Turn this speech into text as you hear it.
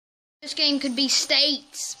This game could be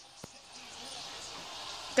states.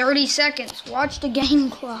 30 seconds. Watch the game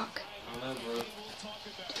clock.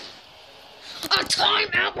 A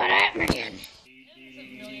timeout by that man.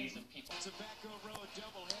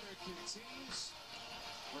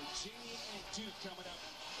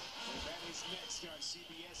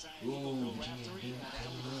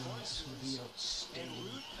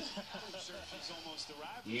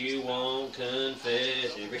 You won't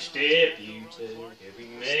confess every step you take, every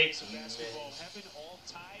makes you mess.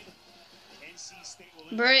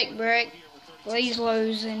 Break. Please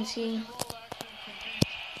lose, NC.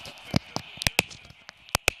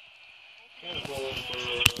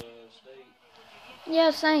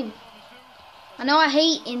 Yeah, same. I know I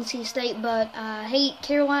hate NC State, but I hate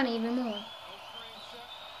Carolina even more.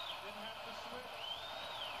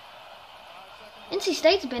 NC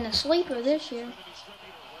State's been a sleeper this year.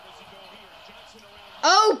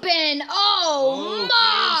 Open! Oh,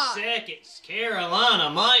 my! 10 seconds. Carolina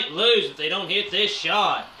might lose if they don't hit this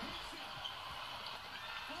shot.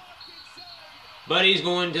 But he's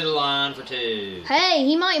going to the line for two. Hey,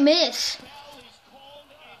 he might miss.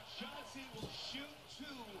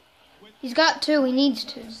 He's got two. He needs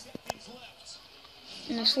two.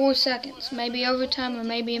 And there's 4 seconds. Maybe overtime or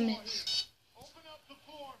maybe a miss.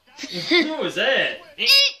 Who was that?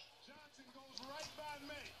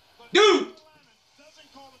 Dude!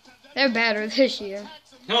 They're better this year.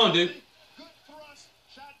 Come on, dude.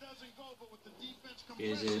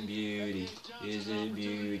 Is it beauty? Is it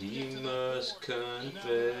beauty? You must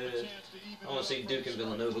confess. I want to see Duke and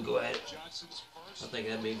Villanova go at it. I think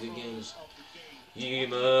that'd be a good game. You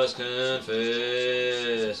must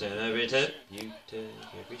confess, and every step you take,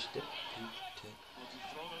 every step you take,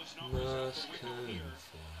 must confess.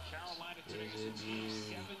 Is it beauty? Is it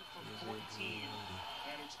beauty?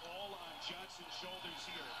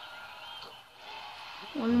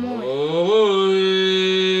 One more. Oh,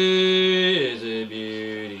 is it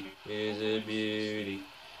beauty? Is it beauty?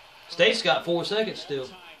 State's got 4 seconds still.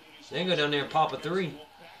 They can go down there and pop a 3.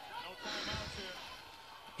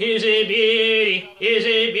 Is it beauty? Is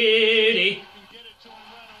it beauty?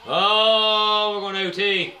 Oh, we're going to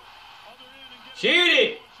OT. Shoot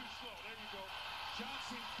it!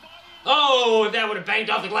 Oh, if that would have banked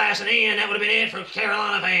off the glass and in, that would have been it for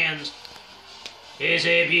Carolina fans. Is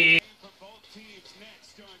it beauty?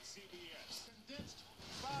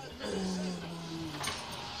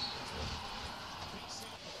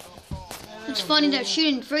 It's funny they're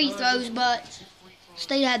shooting free throws, but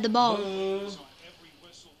State had the ball.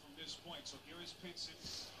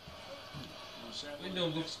 What you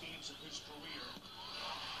doing, Boo?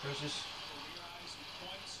 Precious.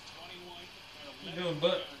 What you doing,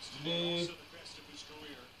 butt? Boo.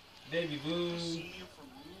 Baby Boo.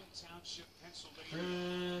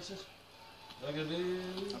 Princess. Look at Boo.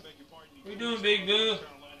 What you doing, Big Boo?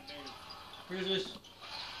 Precious.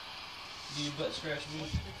 Do your butt scratch, Boo.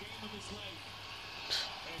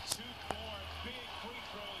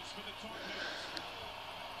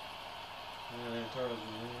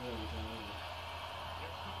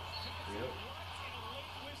 Yep.